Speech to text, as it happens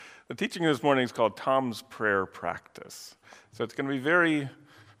The teaching this morning is called Tom's Prayer Practice. So it's going to be very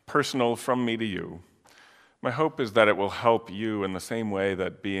personal from me to you. My hope is that it will help you in the same way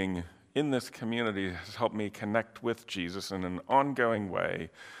that being in this community has helped me connect with Jesus in an ongoing way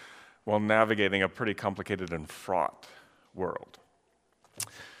while navigating a pretty complicated and fraught world.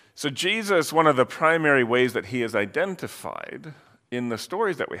 So Jesus, one of the primary ways that he is identified in the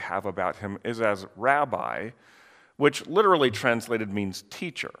stories that we have about him is as rabbi, which literally translated means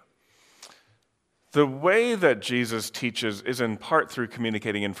teacher. The way that Jesus teaches is in part through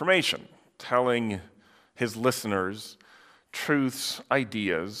communicating information, telling his listeners truths,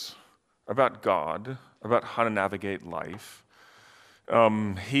 ideas about God, about how to navigate life.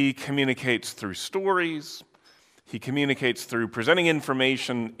 He communicates through stories. He communicates through presenting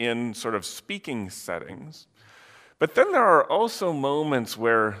information in sort of speaking settings. But then there are also moments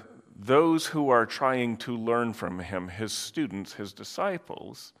where those who are trying to learn from him, his students, his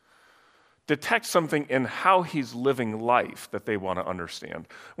disciples, detect something in how he's living life that they want to understand.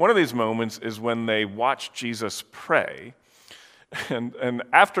 One of these moments is when they watch Jesus pray, and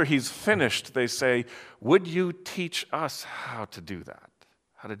after he's finished, they say, "Would you teach us how to do that?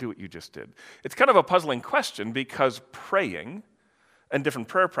 How to do what you just did?" It's kind of a puzzling question because praying and different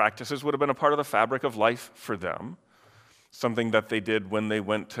prayer practices would have been a part of the fabric of life for them, something that they did when they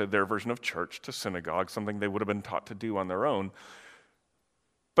went to their version of church, to synagogue, something they would have been taught to do on their own.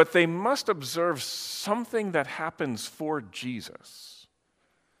 But they must observe something that happens for Jesus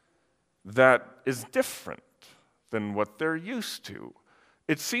that is different than what they're used to.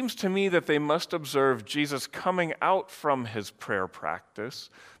 It seems to me that they must observe Jesus coming out from his prayer practice,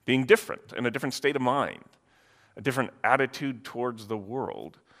 being different, in a different state of mind, a different attitude towards the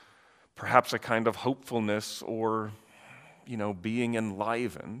world, perhaps a kind of hopefulness or, being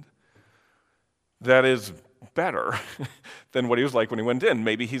enlivened that is better than what he was like when he went in.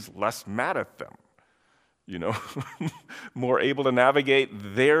 Maybe he's less mad at them, more able to navigate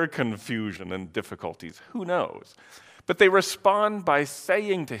their confusion and difficulties. Who knows? But they respond by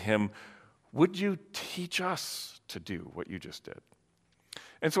saying to him, "Would you teach us to do what you just did?"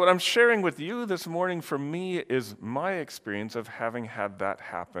 And so what I'm sharing with you this morning for me is my experience of having had that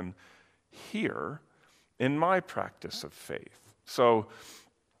happen here in my practice of faith. So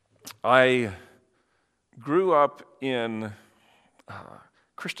I grew up in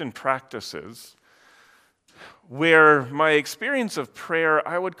Christian practices where my experience of prayer,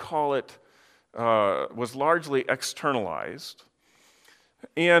 I would call it, was largely externalized.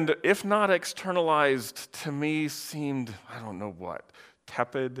 And if not externalized, to me seemed,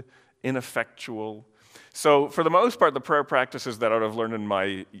 tepid, ineffectual. So for the most part, the prayer practices that I would have learned in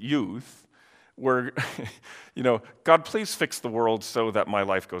my youth were, God, please fix the world so that my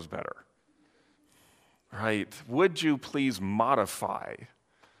life goes better. Right? Would you please modify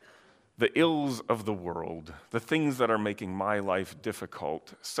the ills of the world, the things that are making my life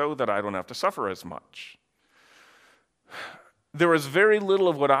difficult, so that I don't have to suffer as much? There was very little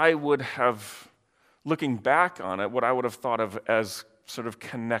of what I would have, looking back on it, what I would have thought of as sort of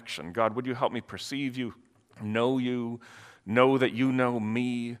connection. God, would you help me perceive you, know that you know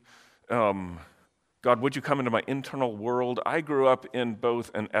me? God, would you come into my internal world? I grew up in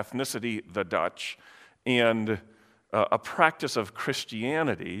both an ethnicity, the Dutch, and a practice of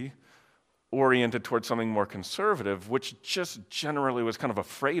Christianity oriented towards something more conservative, which just generally was kind of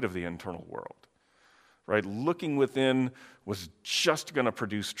afraid of the internal world, right? Looking within was just going to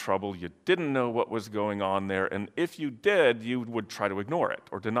produce trouble. You didn't know what was going on there, and if you did, you would try to ignore it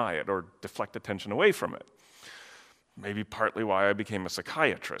or deny it or deflect attention away from it. Maybe partly why I became a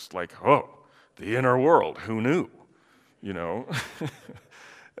psychiatrist, the inner world, who knew,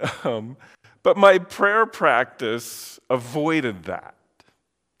 But my prayer practice avoided that.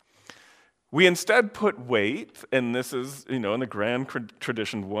 We instead put weight, and this is, in the grand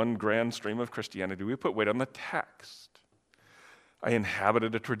tradition, one grand stream of Christianity, we put weight on the text. I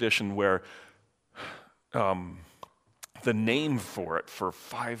inhabited a tradition where the name for it for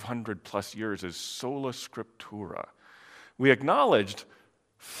 500 plus years is sola scriptura. We acknowledged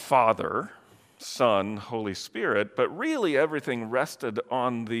Father, Son, Holy Spirit, but really everything rested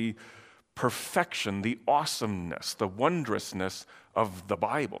on the perfection, the awesomeness, the wondrousness of the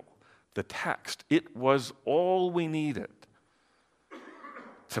Bible, the text. It was all we needed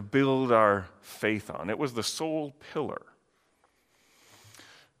to build our faith on. It was the sole pillar.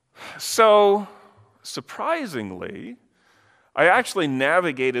 So, surprisingly, I actually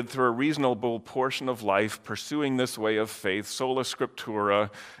navigated through a reasonable portion of life pursuing this way of faith, sola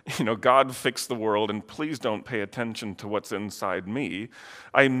scriptura, God fix the world and please don't pay attention to what's inside me.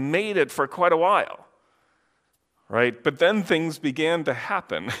 I made it for quite a while, right? But then things began to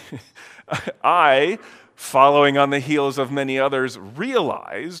happen. I, following on the heels of many others,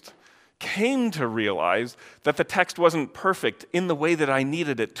 came to realize that the text wasn't perfect in the way that I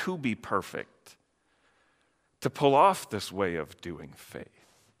needed it to be perfect to pull off this way of doing faith.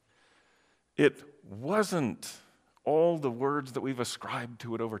 It wasn't all the words that we've ascribed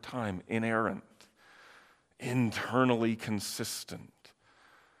to it over time: inerrant, internally consistent,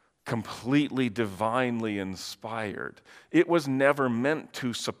 completely divinely inspired. It was never meant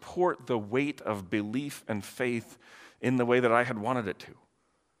to support the weight of belief and faith in the way that I had wanted it to,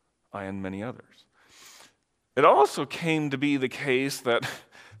 I and many others. It also came to be the case that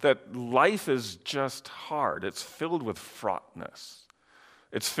life is just hard. It's filled with fraughtness.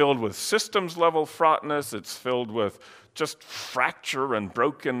 It's filled with systems-level fraughtness. It's filled with just fracture and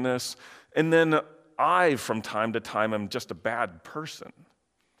brokenness. And then I, from time to time, am just a bad person,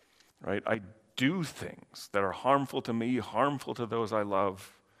 right? I do things that are harmful to me, harmful to those I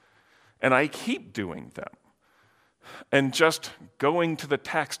love, and I keep doing them. And just going to the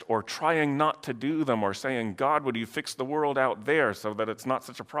text or trying not to do them or saying, God, would you fix the world out there so that it's not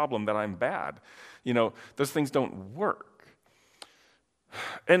such a problem that I'm bad? Those things don't work.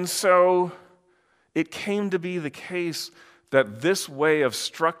 And so it came to be the case that this way of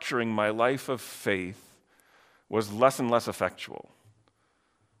structuring my life of faith was less and less effectual,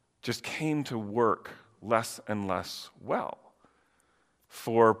 just came to work less and less well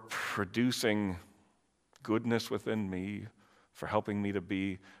for producing goodness within me, for helping me to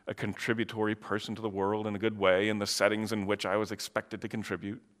be a contributory person to the world in a good way in the settings in which I was expected to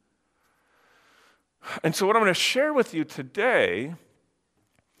contribute. And so what I'm going to share with you today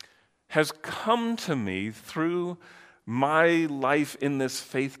has come to me through my life in this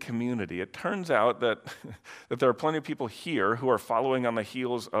faith community. It turns out that there are plenty of people here who are following on the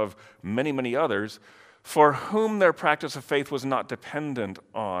heels of many, many others for whom their practice of faith was not dependent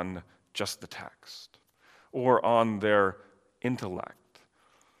on just the text or on their intellect.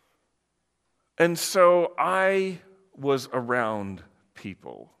 And so I was around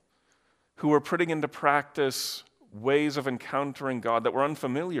people who were putting into practice ways of encountering God that were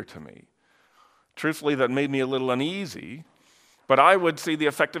unfamiliar to me. Truthfully, that made me a little uneasy, but I would see the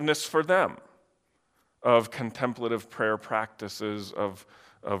effectiveness for them of contemplative prayer practices, of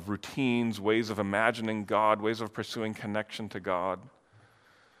routines, ways of imagining God, ways of pursuing connection to God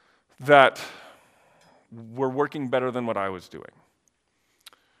that were working better than what I was doing.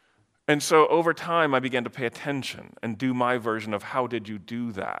 And so over time, I began to pay attention and do my version of how did you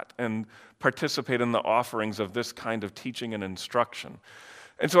do that and participate in the offerings of this kind of teaching and instruction.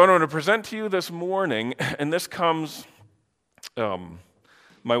 And so I want to present to you this morning, and this comes,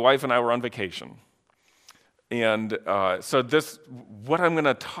 my wife and I were on vacation. And so what I'm going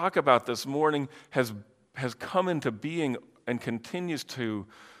to talk about this morning has come into being and continues to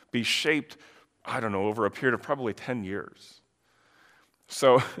be shaped, over a period of probably 10 years.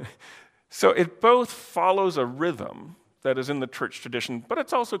 So it both follows a rhythm that is in the church tradition, but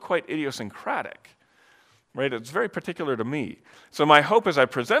it's also quite idiosyncratic, right? It's very particular to me. So my hope as I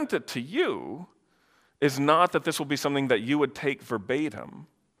present it to you is not that this will be something that you would take verbatim,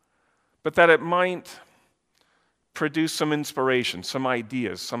 but that it might produce some inspiration, some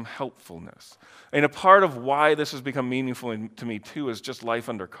ideas, some helpfulness. And a part of why this has become meaningful to me too is just life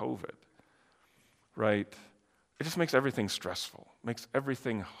under COVID, right? It just makes everything stressful, makes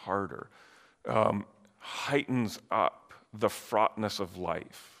everything harder, heightens up the fraughtness of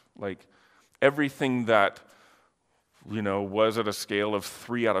life. Like everything that, was at a scale of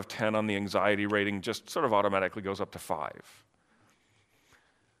 3 out of 10 on the anxiety rating just sort of automatically goes up to 5.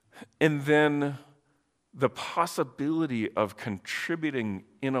 And then the possibility of contributing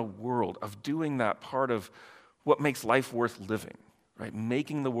in a world, of doing that part of what makes life worth living, right?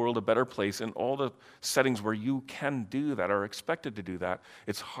 Making the world a better place in all the settings where you can do that, are expected to do that,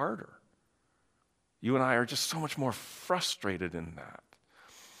 it's harder. You and I are just so much more frustrated in that.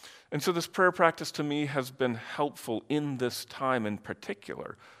 And so this prayer practice to me has been helpful in this time in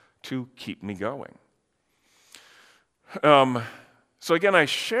particular to keep me going. So again, I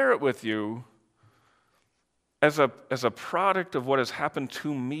share it with you as a product of what has happened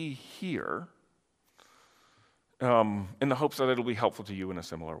to me here, in the hopes that it'll be helpful to you in a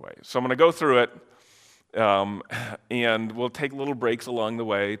similar way. So I'm going to go through it, and we'll take little breaks along the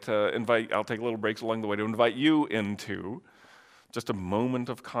way I'll take little breaks along the way to invite you into just a moment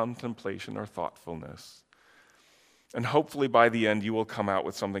of contemplation or thoughtfulness. And hopefully by the end, you will come out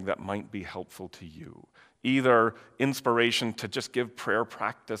with something that might be helpful to you. Either inspiration to just give prayer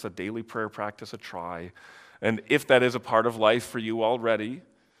practice, a daily prayer practice, a try. And if that is a part of life for you already,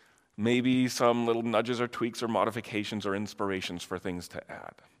 maybe some little nudges or tweaks or modifications or inspirations for things to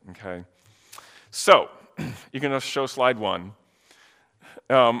add, okay? So, you can just show slide 1.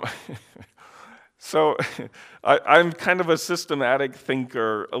 So I'm kind of a systematic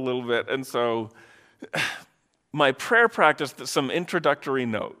thinker a little bit, and so my prayer practice, some introductory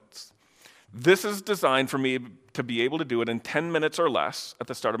notes. This is designed for me to be able to do it in 10 minutes or less at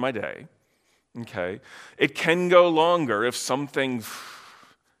the start of my day, okay? It can go longer if something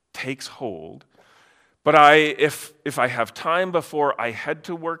takes hold, but if I have time before I head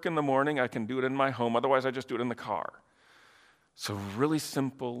to work in the morning, I can do it in my home. Otherwise, I just do it in the car. So really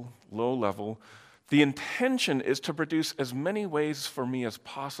simple, low level. The intention is to produce as many ways for me as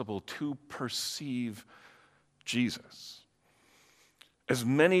possible to perceive Jesus. As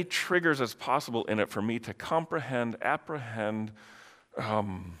many triggers as possible in it for me to comprehend, apprehend,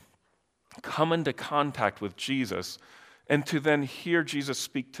 come into contact with Jesus, and to then hear Jesus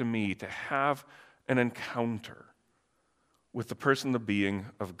speak to me, to have an encounter with the person, the being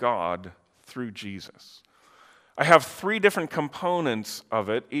of God through Jesus. I have 3 different components of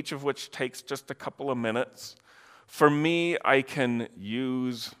it, each of which takes just a couple of minutes. For me, I can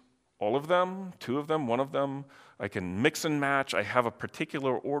use all of them, 2 of them, 1 of them. I can mix and match. I have a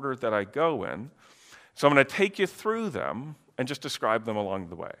particular order that I go in. So I'm going to take you through them and just describe them along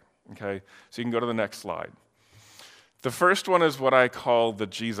the way, okay? So you can go to the next slide. The first one is what I call the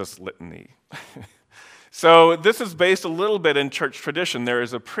Jesus litany. So this is based a little bit in church tradition. There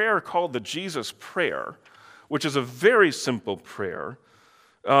is a prayer called the Jesus Prayer, which is a very simple prayer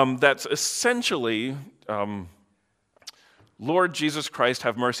that's essentially, Lord Jesus Christ,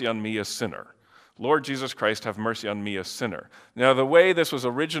 have mercy on me, a sinner. Lord Jesus Christ, have mercy on me, a sinner. Now, the way this was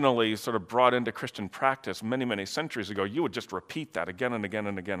originally sort of brought into Christian practice many, many centuries ago, you would just repeat that again and again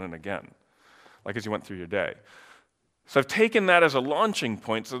and again and again, like as you went through your day. So I've taken that as a launching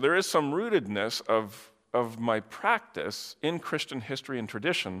point, so there is some rootedness of my practice in Christian history and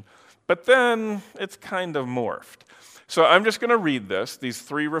tradition, but then it's kind of morphed. So I'm just going to read these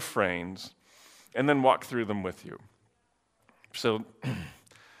 3 refrains, and then walk through them with you. So,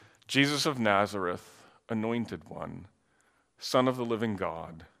 Jesus of Nazareth, anointed one, Son of the living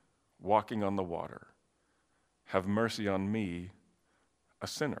God, walking on the water, have mercy on me, a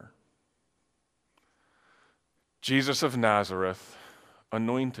sinner. Jesus of Nazareth,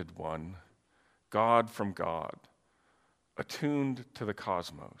 anointed one, God from God, attuned to the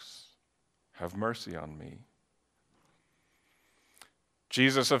cosmos, have mercy on me.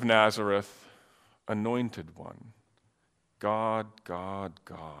 Jesus of Nazareth, anointed one, God, God,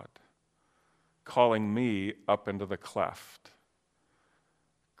 God, calling me up into the cleft,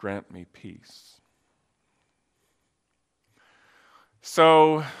 grant me peace.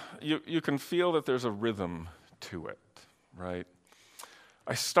 So you can feel that there's a rhythm to it, right?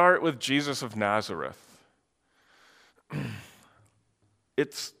 I start with Jesus of Nazareth.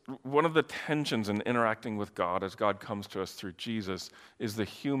 It's one of the tensions in interacting with God as God comes to us through Jesus is the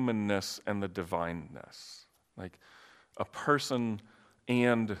humanness and the divineness, like a person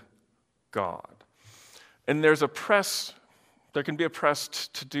and God. And there can be a press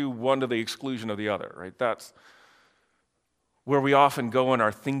to do one to the exclusion of the other, right? That's where we often go in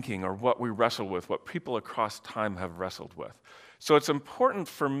our thinking or what we wrestle with, what people across time have wrestled with. So it's important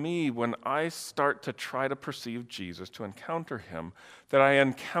for me when I start to try to perceive Jesus, to encounter him, that I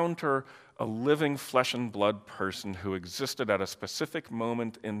encounter a living flesh and blood person who existed at a specific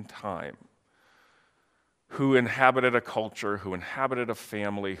moment in time, who inhabited a culture, who inhabited a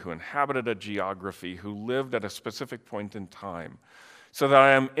family, who inhabited a geography, who lived at a specific point in time, so that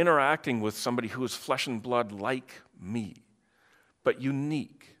I am interacting with somebody who is flesh and blood like me, but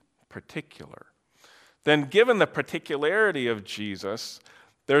unique, particular. Then given the particularity of Jesus,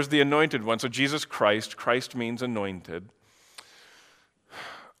 there's the anointed one. So Jesus Christ means anointed.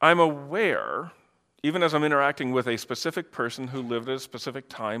 I'm aware, even as I'm interacting with a specific person who lived at a specific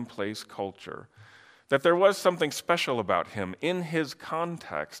time, place, culture, that there was something special about him. In his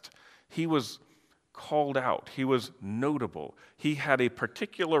context, he was called out. He was notable. He had a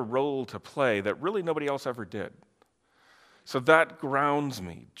particular role to play that really nobody else ever did. So that grounds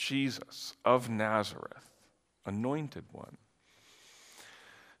me, Jesus of Nazareth, anointed one.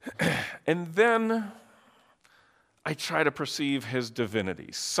 And then I try to perceive his divinity,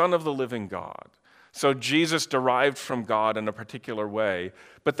 Son of the living God. So Jesus derived from God in a particular way,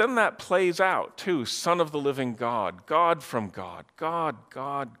 but then that plays out too, Son of the living God, God from God, God,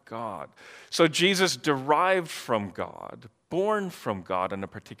 God, God. So Jesus derived from God, born from God in a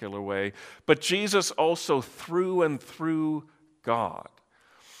particular way, but Jesus also through and through God.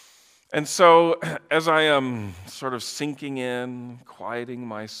 And so, as I am sort of sinking in, quieting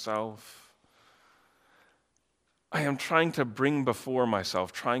myself, I am trying to bring before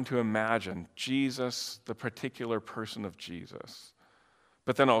myself, trying to imagine Jesus, the particular person of Jesus,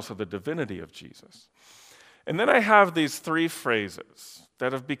 but then also the divinity of Jesus. And then I have these three phrases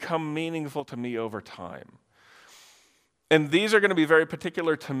that have become meaningful to me over time. And these are going to be very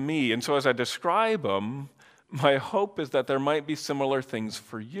particular to me. And so as I describe them, my hope is that there might be similar things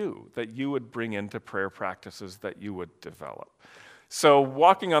for you that you would bring into prayer practices that you would develop. So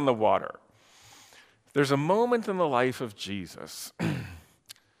walking on the water. There's a moment in the life of Jesus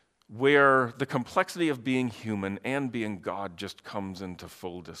where the complexity of being human and being God just comes into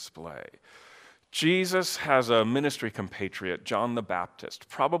full display. Jesus has a ministry compatriot, John the Baptist,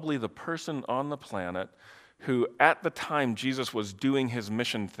 probably the person on the planet who, at the time Jesus was doing his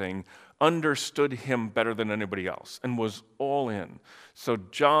mission thing, understood him better than anybody else and was all in. So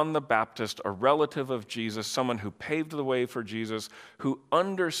John the Baptist, a relative of Jesus, someone who paved the way for Jesus, who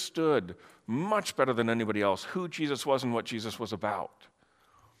understood much better than anybody else who Jesus was and what Jesus was about.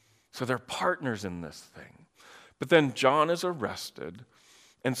 So they're partners in this thing. But then John is arrested,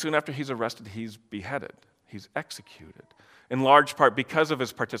 and soon after he's arrested, he's beheaded. He's executed, in large part because of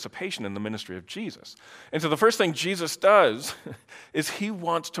his participation in the ministry of Jesus. And so the first thing Jesus does is he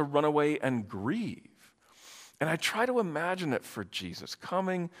wants to run away and grieve. And I try to imagine it for Jesus,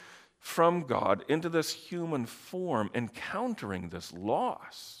 coming from God into this human form, encountering this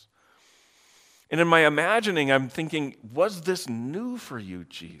loss. And in my imagining, I'm thinking, was this new for you,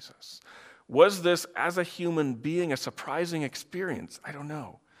 Jesus? Was this, as a human being, a surprising experience? I don't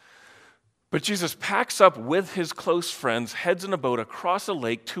know. But Jesus packs up with his close friends, heads in a boat across a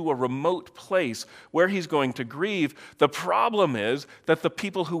lake to a remote place where he's going to grieve. The problem is that the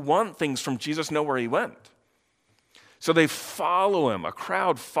people who want things from Jesus know where he went. So they follow him. A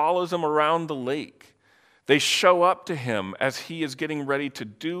crowd follows him around the lake. They show up to him as he is getting ready to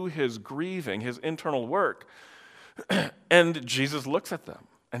do his grieving, his internal work. And Jesus looks at them,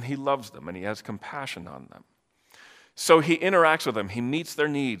 and he loves them, and he has compassion on them. So he interacts with them. He meets their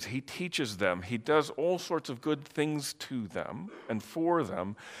needs. He teaches them. He does all sorts of good things to them and for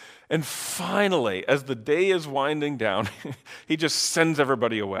them. And finally, as the day is winding down, he just sends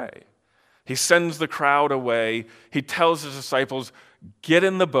everybody away. He sends the crowd away. He tells his disciples, get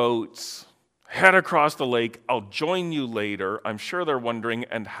in the boats, head across the lake. I'll join you later. I'm sure they're wondering,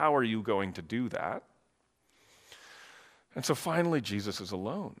 and how are you going to do that? And so finally, Jesus is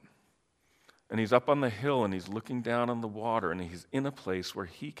alone. And he's up on the hill, and he's looking down on the water, and he's in a place where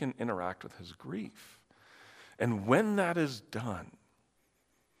he can interact with his grief. And when that is done,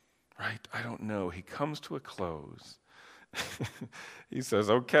 right, I don't know, he comes to a close. He says,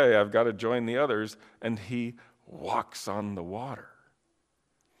 okay, I've got to join the others, and he walks on the water.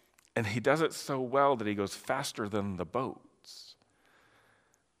 And he does it so well that he goes faster than the boats.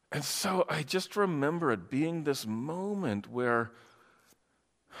 And so I just remember it being this moment where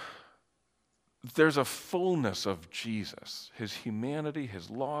there's a fullness of Jesus, his humanity,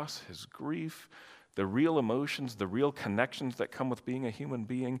 his loss, his grief, the real emotions, the real connections that come with being a human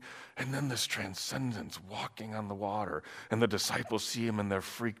being, and then this transcendence, walking on the water, and the disciples see him and they're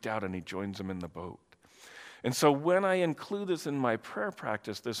freaked out, and he joins them in the boat. And so when I include this in my prayer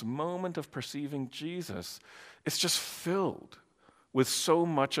practice, this moment of perceiving Jesus, it's just filled with so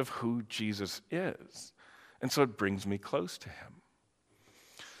much of who Jesus is. And so it brings me close to him.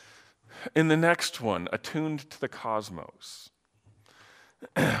 In the next one, attuned to the cosmos.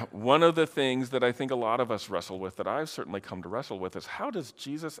 One of the things that I think a lot of us wrestle with, that I've certainly come to wrestle with, is how does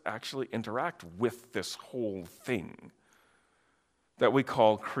Jesus actually interact with this whole thing that we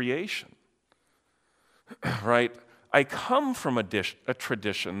call creation? Right? I come from a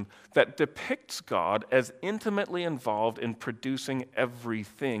tradition that depicts God as intimately involved in producing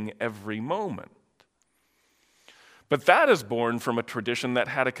everything, every moment. But that is born from a tradition that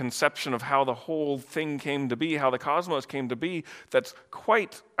had a conception of how the whole thing came to be, how the cosmos came to be, that's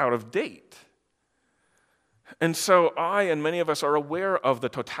quite out of date. And so I and many of us are aware of the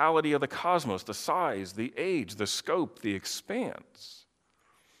totality of the cosmos, the size, the age, the scope, the expanse.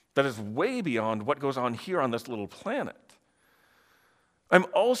 That is way beyond what goes on here on this little planet. I'm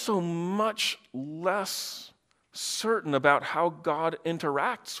also much less certain about how God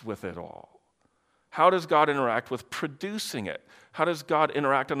interacts with it all. How does God interact with producing it? How does God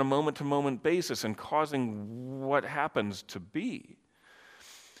interact on a moment-to-moment basis and causing what happens to be?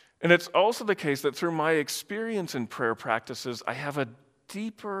 And it's also the case that through my experience in prayer practices, I have a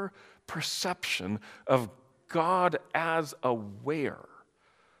deeper perception of God as aware,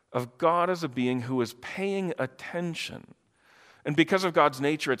 of God as a being who is paying attention, And because of God's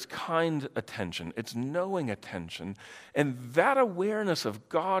nature, it's kind attention, it's knowing attention. And that awareness of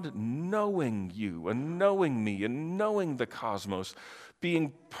God knowing you and knowing me and knowing the cosmos,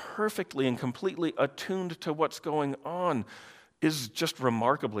 being perfectly and completely attuned to what's going on, is just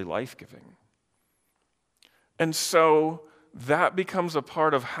remarkably life-giving. And so that becomes a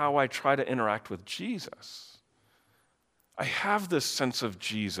part of how I try to interact with Jesus. I have this sense of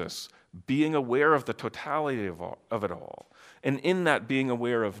Jesus being aware of the totality of it all, and in that being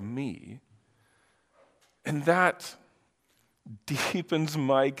aware of me. And that deepens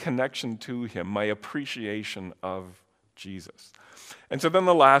my connection to him, my appreciation of Jesus. And so then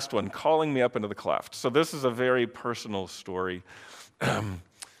the last one, calling me up into the cleft. So this is a very personal story.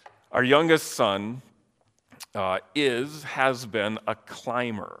 Our youngest son has been a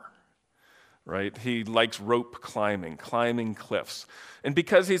climber. Right? He likes rope climbing cliffs. And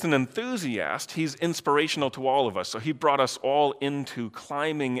because he's an enthusiast, he's inspirational to all of us. So he brought us all into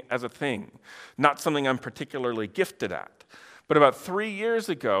climbing as a thing, not something I'm particularly gifted at. But about 3 years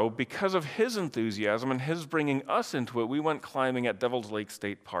ago, because of his enthusiasm and his bringing us into it, we went climbing at Devil's Lake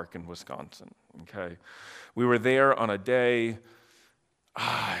State Park in Wisconsin. Okay? We were there on a day,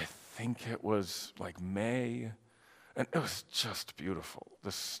 I think it was like May. And it was just beautiful,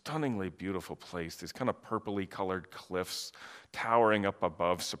 this stunningly beautiful place, these kind of purpley colored cliffs towering up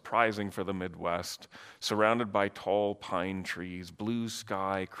above, surprising for the Midwest, surrounded by tall pine trees, blue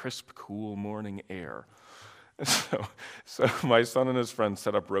sky, crisp, cool morning air. And so my son and his friends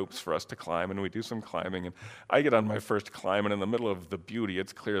set up ropes for us to climb, and we do some climbing, and I get on my first climb, and in the middle of the beauty,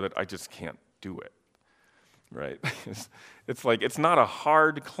 it's clear that I just can't do it, right? It's like, it's not a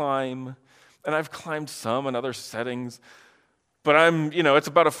hard climb. And I've climbed some in other settings, but it's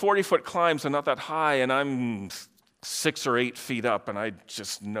about a 40-foot climb, so not that high, and I'm 6 or 8 feet up, and I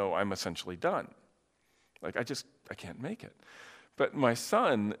just know I'm essentially done. Like, I can't make it. But my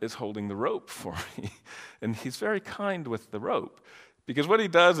son is holding the rope for me, and he's very kind with the rope, because what he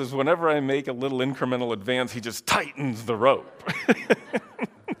does is whenever I make a little incremental advance, he just tightens the rope.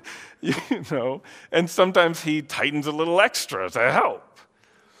 And sometimes he tightens a little extra to help.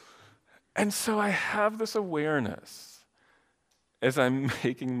 And so I have this awareness as I'm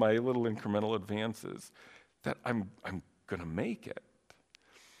making my little incremental advances that I'm going to make it.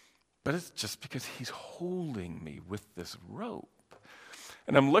 But it's just because he's holding me with this rope.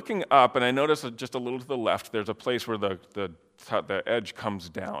 And I'm looking up, and I notice just a little to the left, there's a place where the edge comes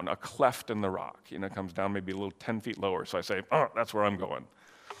down, a cleft in the rock. Comes down maybe a little 10 feet lower. So I say, that's where I'm going.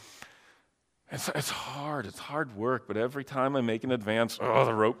 It's hard work, but every time I make an advance,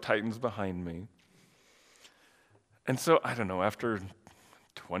 the rope tightens behind me. And so, I don't know, after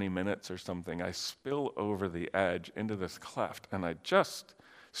 20 minutes or something, I spill over the edge into this cleft, and I just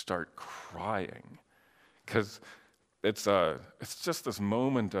start crying. Because it's just this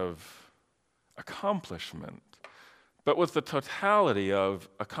moment of accomplishment, but with the totality of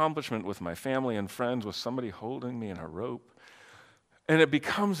accomplishment with my family and friends, with somebody holding me in a rope. And it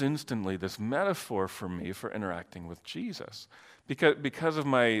becomes instantly this metaphor for me for interacting with Jesus. Because of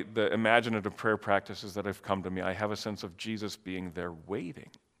the imaginative prayer practices that have come to me, I have a sense of Jesus being there waiting.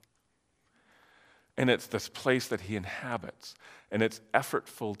 And it's this place that he inhabits. And it's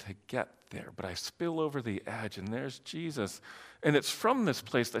effortful to get there. But I spill over the edge, and there's Jesus. And it's from this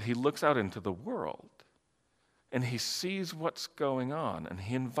place that he looks out into the world. And he sees what's going on. And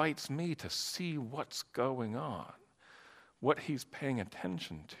he invites me to see what's going on, what he's paying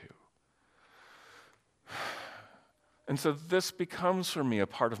attention to. And so this becomes for me a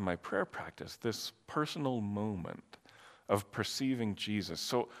part of my prayer practice, this personal moment of perceiving Jesus.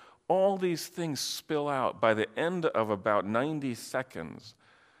 So all these things spill out. By the end of about 90 seconds,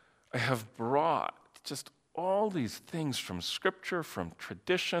 I have brought just all these things from Scripture, from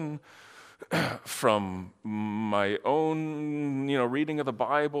tradition, from my own, reading of the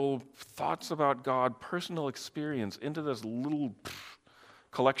Bible, thoughts about God, personal experience, into this little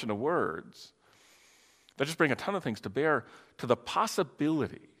collection of words that just bring a ton of things to bear to the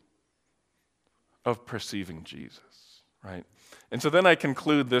possibility of perceiving Jesus, right? And so then I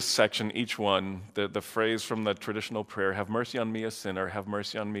conclude this section, each one, the phrase from the traditional prayer, have mercy on me, a sinner, have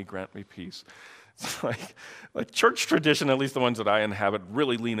mercy on me, grant me peace. It's like church tradition, at least the ones that I inhabit,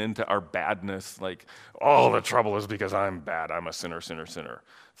 really lean into our badness. Like, the trouble is because I'm bad. I'm a sinner. It's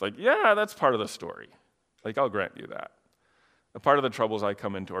like, yeah, that's part of the story. Like, I'll grant you that. A part of the troubles I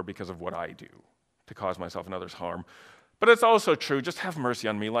come into are because of what I do to cause myself and others harm. But it's also true, just have mercy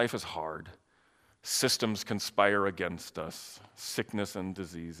on me. Life is hard. Systems conspire against us. Sickness and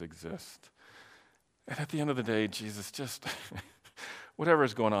disease exist. And at the end of the day, Jesus, just whatever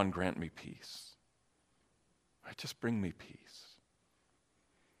is going on, grant me peace. Just bring me peace.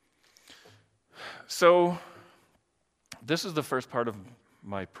 So this is the first part of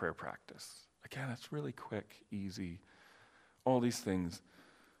my prayer practice. Again, it's really quick, easy, all these things.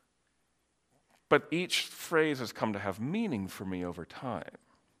 But each phrase has come to have meaning for me over time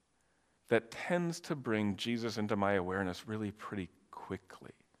that tends to bring Jesus into my awareness really pretty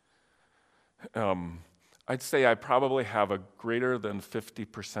quickly. I'd say I probably have a greater than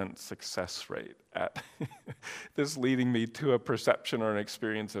 50% success rate at this leading me to a perception or an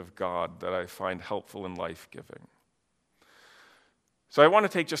experience of God that I find helpful and life-giving. So I want to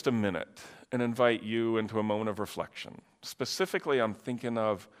take just a minute and invite you into a moment of reflection. Specifically, I'm thinking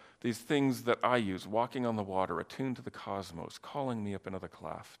of these things that I use, walking on the water, attuned to the cosmos, calling me up into the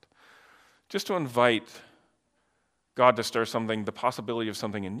cleft, just to invite God to stir something, the possibility of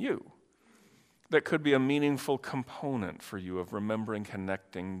something in you that could be a meaningful component for you of remembering,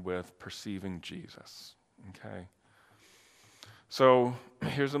 connecting with, perceiving Jesus, okay? So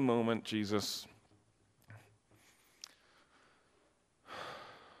here's a moment, Jesus.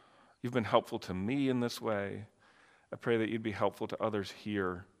 You've been helpful to me in this way. I pray that you'd be helpful to others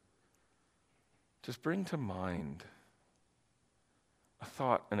here. Just bring to mind a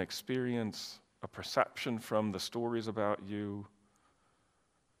thought, an experience, a perception from the stories about you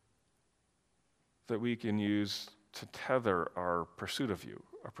that we can use to tether our pursuit of you,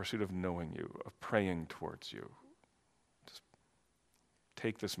 our pursuit of knowing you, of praying towards you. Just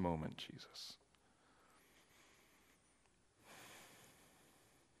take this moment, Jesus.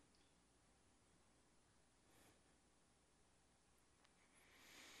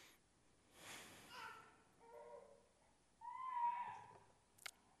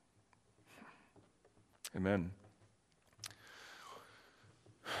 Amen.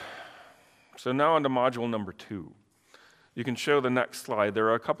 So now on to module number 2. You can show the next slide. There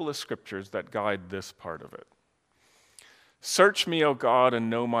are a couple of scriptures that guide this part of it. Search me, O God, and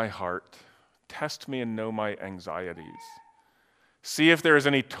know my heart. Test me and know my anxieties. See if there is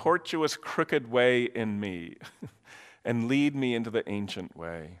any tortuous, crooked way in me, and lead me into the ancient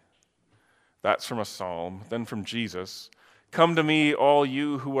way. That's from a psalm. Then from Jesus. Come to me, all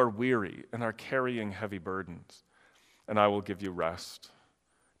you who are weary and are carrying heavy burdens, and I will give you rest.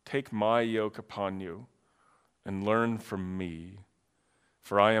 Take my yoke upon you and learn from me,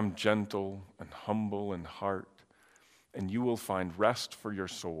 for I am gentle and humble in heart, and you will find rest for your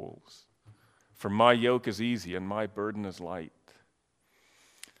souls. For my yoke is easy and my burden is light.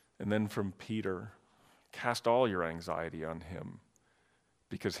 And then from Peter, cast all your anxiety on him,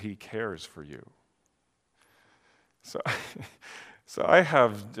 because he cares for you. So I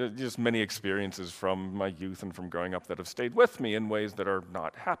have just many experiences from my youth and from growing up that have stayed with me in ways that are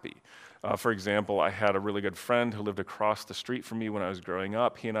not happy. For example, I had a really good friend who lived across the street from me when I was growing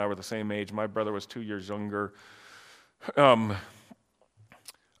up. He and I were the same age. My brother was 2 years younger. I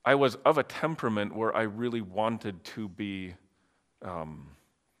was of a temperament where I really wanted to be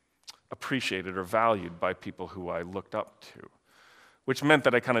appreciated or valued by people who I looked up to, which meant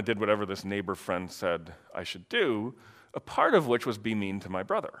that I kind of did whatever this neighbor friend said I should do, a part of which was be mean to my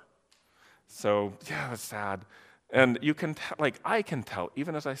brother. So, yeah, that's sad. And you can I can tell,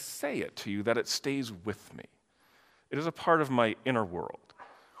 even as I say it to you, that it stays with me. It is a part of my inner world.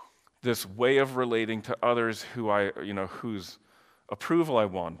 This way of relating to others whose approval I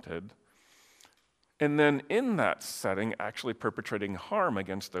wanted, and then in that setting, actually perpetrating harm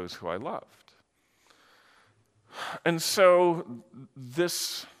against those who I loved. And so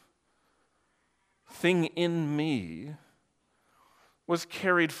this thing in me was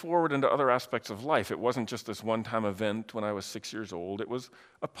carried forward into other aspects of life. It wasn't just this one-time event when I was 6 years old. It was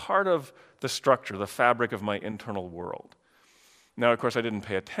a part of the structure, the fabric of my internal world. Now, of course, I didn't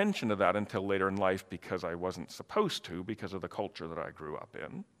pay attention to that until later in life because I wasn't supposed to, because of the culture that I grew up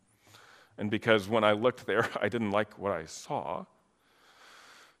in. And because when I looked there, I didn't like what I saw.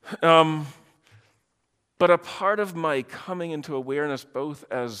 But a part of my coming into awareness, both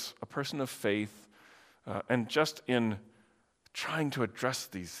as a person of faith and just in trying to address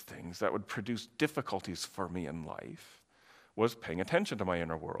these things that would produce difficulties for me in life, was paying attention to my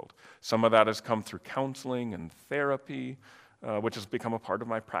inner world. Some of that has come through counseling and therapy, which has become a part of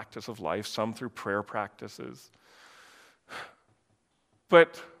my practice of life, some through prayer practices.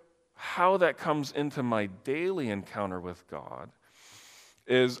 But how that comes into my daily encounter with God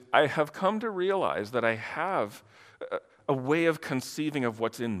is I have come to realize that I have a way of conceiving of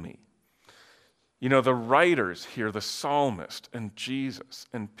what's in me. You know, the writers here, the psalmist and Jesus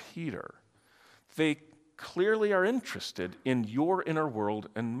and Peter, they clearly are interested in your inner world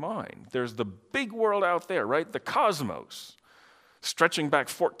and mine. There's the big world out there, right? The cosmos, stretching back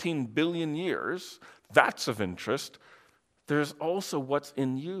 14 billion years. That's of interest. there's also what's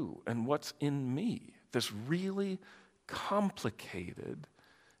in you and what's in me, this really complicated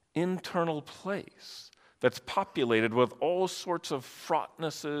internal place that's populated with all sorts of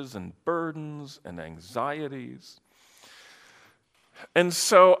fraughtnesses and burdens and anxieties. And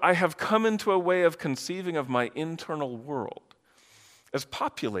so I have come into a way of conceiving of my internal world as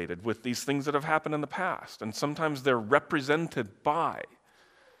populated with these things that have happened in the past. And sometimes they're represented by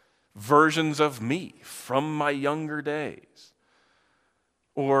versions of me from my younger days,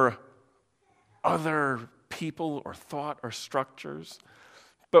 or other people or thought or structures.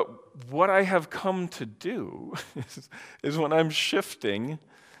 But what I have come to do is when I'm shifting,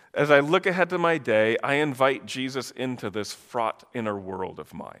 as I look ahead to my day, I invite Jesus into this fraught inner world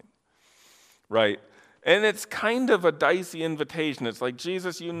of mine, right? And it's kind of a dicey invitation. It's like,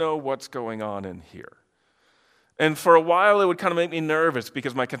 Jesus, you know what's going on in here. And for a while, it would kind of make me nervous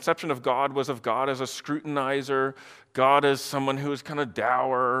because my conception of God was of God as a scrutinizer, God as someone who was kind of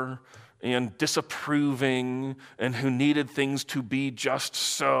dour and disapproving and who needed things to be just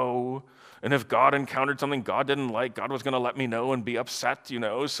so. And if God encountered something God didn't like, God was going to let me know and be upset,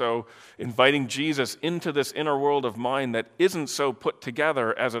 So inviting Jesus into this inner world of mine that isn't so put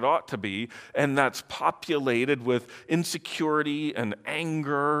together as it ought to be, and that's populated with insecurity and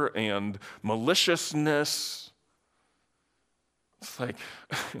anger and maliciousness. It's like,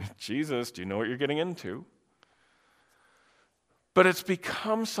 Jesus, do you know what you're getting into? But it's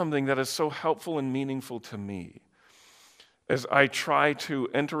become something that is so helpful and meaningful to me as I try to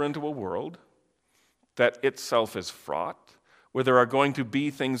enter into a world that itself is fraught, where there are going to be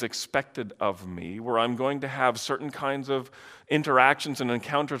things expected of me, where I'm going to have certain kinds of interactions and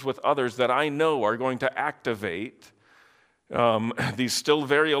encounters with others that I know are going to activate these still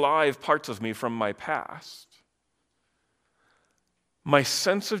very alive parts of me from my past. My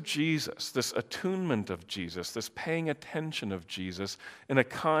sense of Jesus, this attunement of Jesus, this paying attention of Jesus in a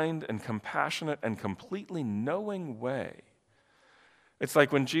kind and compassionate and completely knowing way. It's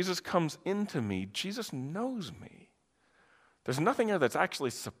like when Jesus comes into me, Jesus knows me. There's nothing here that's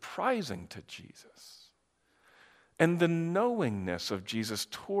actually surprising to Jesus. And the knowingness of Jesus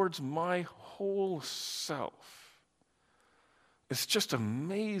towards my whole self is just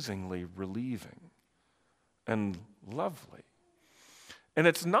amazingly relieving and lovely. And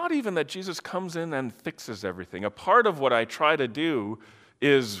it's not even that Jesus comes in and fixes everything. A part of what I try to do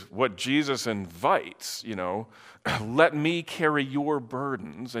is what Jesus invites, let me carry your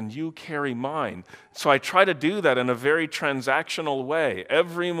burdens and you carry mine. So I try to do that in a very transactional way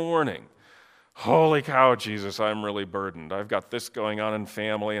every morning. Holy cow, Jesus, I'm really burdened. I've got this going on in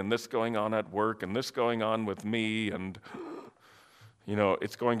family and this going on at work and this going on with me, and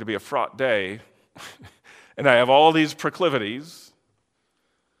it's going to be a fraught day. And I have all these proclivities.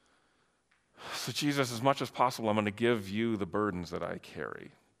 So Jesus, as much as possible, I'm going to give you the burdens that I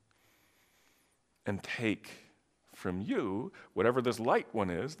carry and take from you whatever this light one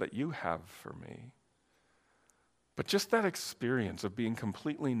is that you have for me. But just that experience of being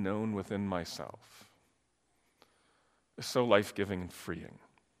completely known within myself is so life-giving and freeing,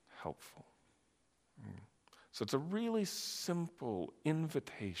 helpful. So it's a really simple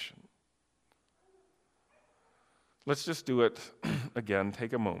invitation. Let's just do it again.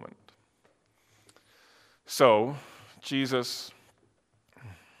 Take a moment. So, Jesus,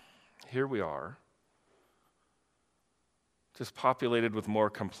 here we are, just populated with more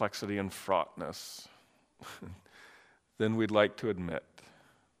complexity and fraughtness than we'd like to admit.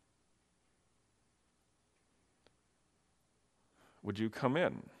 Would you come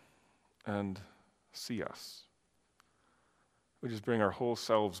in and see us? We just bring our whole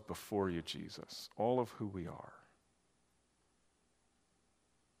selves before you, Jesus, all of who we are.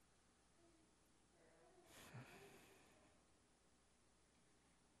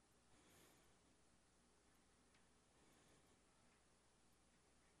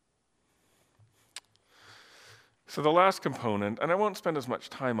 So the last component, and I won't spend as much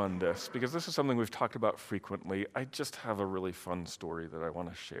time on this because this is something we've talked about frequently. I just have a really fun story that I want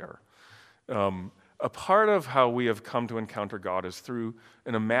to share. A part of how we have come to encounter God is through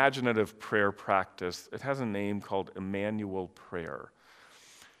an imaginative prayer practice. It has a name called Emmanuel Prayer.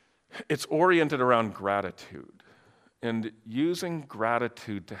 It's oriented around gratitude and using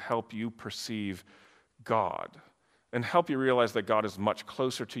gratitude to help you perceive God and help you realize that God is much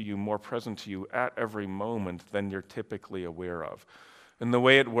closer to you, more present to you at every moment than you're typically aware of. And the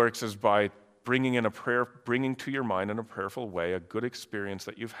way it works is by bringing to your mind in a prayerful way a good experience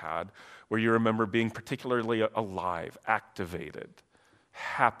that you've had where you remember being particularly alive, activated,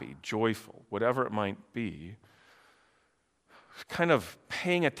 happy, joyful, whatever it might be. Kind of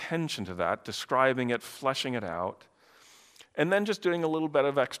paying attention to that, describing it, fleshing it out, And then just doing a little bit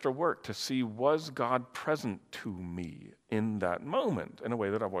of extra work to see, was God present to me in that moment in a way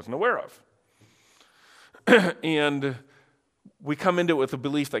that I wasn't aware of? And we come into it with the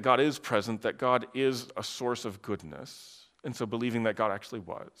belief that God is present, that God is a source of goodness, and so believing that God actually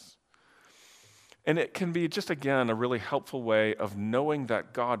was. And it can be just, again, a really helpful way of knowing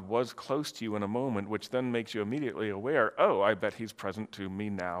that God was close to you in a moment, which then makes you immediately aware, oh, I bet he's present to me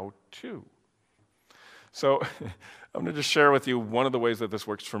now too. So I'm going to just share with you one of the ways that this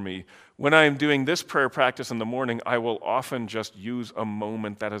works for me. When I'm doing this prayer practice in the morning, I will often just use a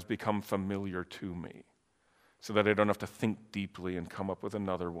moment that has become familiar to me so that I don't have to think deeply and come up with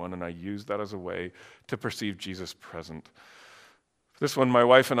another one, and I use that as a way to perceive Jesus present. This one, my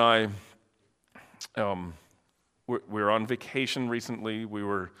wife and I, we were on vacation recently. We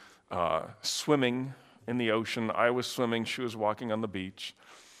were swimming in the ocean. I was swimming. She was walking on the beach.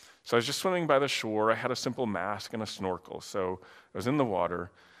 So I was just swimming by the shore. I had a simple mask and a snorkel. So I was in the water,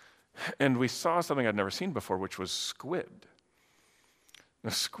 and we saw something I'd never seen before, which was squid.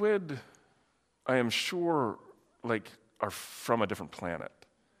 Now, squid, I am sure, are from a different planet.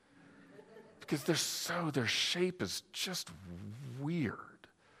 Because their shape is just weird.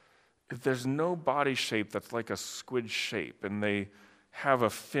 There's no body shape that's like a squid shape, and they have a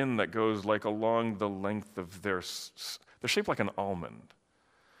fin that goes along the length of they're shaped like an almond.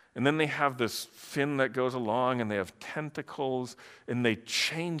 And then they have this fin that goes along, and they have tentacles, and they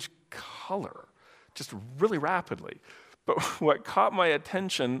change color just really rapidly. But what caught my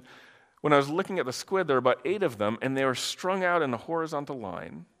attention when I was looking at the squid, there were about 8 of them, and they were strung out in a horizontal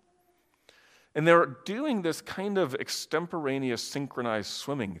line. And they were doing this kind of extemporaneous synchronized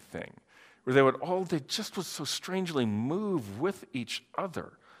swimming thing, where they just would so strangely move with each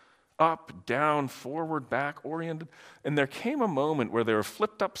other. Up, down, forward, back, oriented. And there came a moment where they were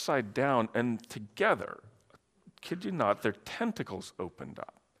flipped upside down, and together, kid you not, their tentacles opened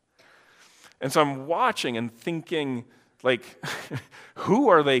up. And so I'm watching and thinking, who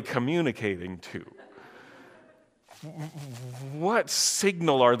are they communicating to? What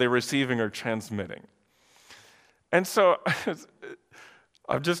signal are they receiving or transmitting? And so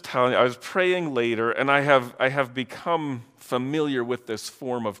I'm just telling you, I was praying later, and I have become familiar with this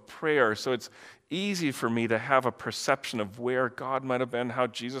form of prayer, so it's easy for me to have a perception of where God might have been, how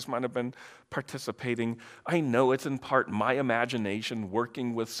Jesus might have been participating. I know it's in part my imagination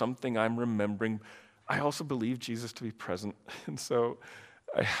working with something I'm remembering. I also believe Jesus to be present, and so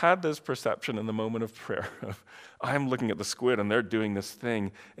I had this perception in the moment of prayer of I'm looking at the squid, and they're doing this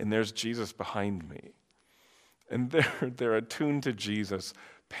thing, and there's Jesus behind me. And they're attuned to Jesus,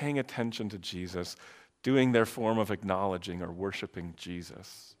 paying attention to Jesus, doing their form of acknowledging or worshiping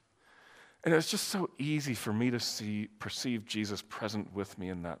Jesus. And it's just so easy for me to perceive Jesus present with me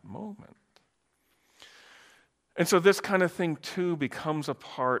in that moment. And so this kind of thing, too, becomes a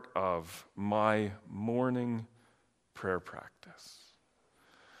part of my morning prayer practice.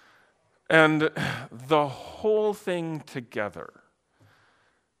 And the whole thing together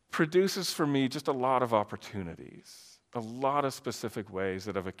produces for me just a lot of opportunities, a lot of specific ways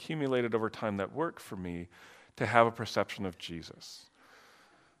that have accumulated over time that work for me to have a perception of Jesus.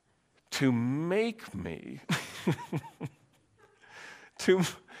 To make me,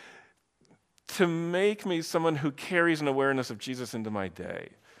 to make me someone who carries an awareness of Jesus into my day,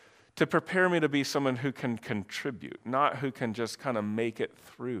 to prepare me to be someone who can contribute, not who can just kind of make it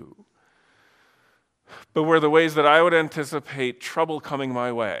through, but where the ways that I would anticipate trouble coming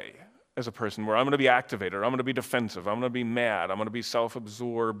my way as a person, where I'm going to be activated, I'm going to be defensive, I'm going to be mad, I'm going to be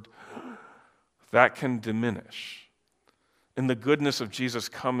self-absorbed, that can diminish. And the goodness of Jesus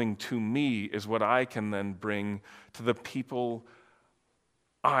coming to me is what I can then bring to the people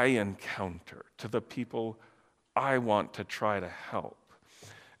I encounter, to the people I want to try to help.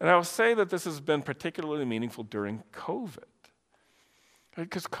 And I will say that this has been particularly meaningful during COVID.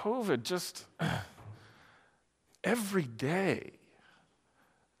 Because COVID just, every day,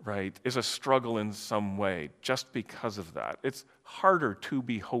 right, is a struggle in some way just because of that. It's harder to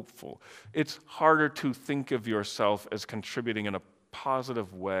be hopeful. It's harder to think of yourself as contributing in a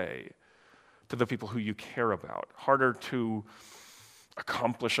positive way to the people who you care about. Harder to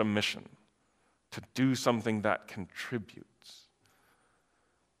accomplish a mission, to do something that contributes.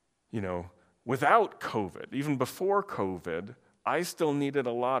 Without COVID, even before COVID, I still needed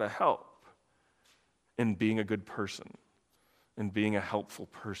a lot of help in being a good person, in being a helpful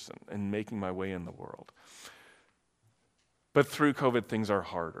person, in making my way in the world. But through COVID, things are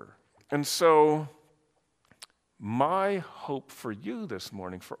harder. And so my hope for you this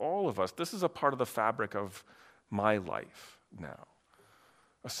morning, for all of us, this is a part of the fabric of my life now.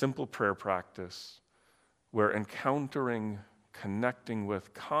 A simple prayer practice where encountering, connecting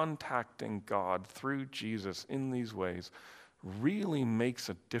with, contacting God through Jesus in these ways really makes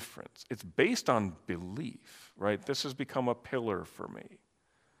a difference. It's based on belief, right? This has become a pillar for me,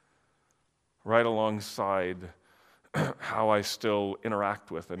 right alongside how I still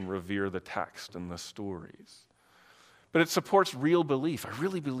interact with and revere the text and the stories. But it supports real belief. I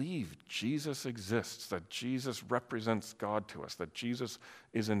really believe Jesus exists, that Jesus represents God to us, that Jesus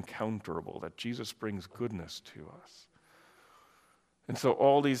is encounterable, that Jesus brings goodness to us. And so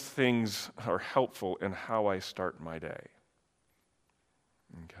all these things are helpful in how I start my day.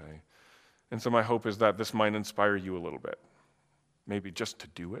 Okay? And so my hope is that this might inspire you a little bit. Maybe just to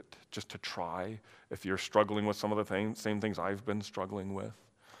do it, just to try, if you're struggling with some of the same things I've been struggling with.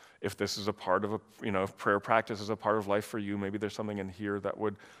 If this is a part of if prayer practice is a part of life for you, maybe there's something in here that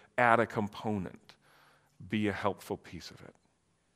would add a component, be a helpful piece of it.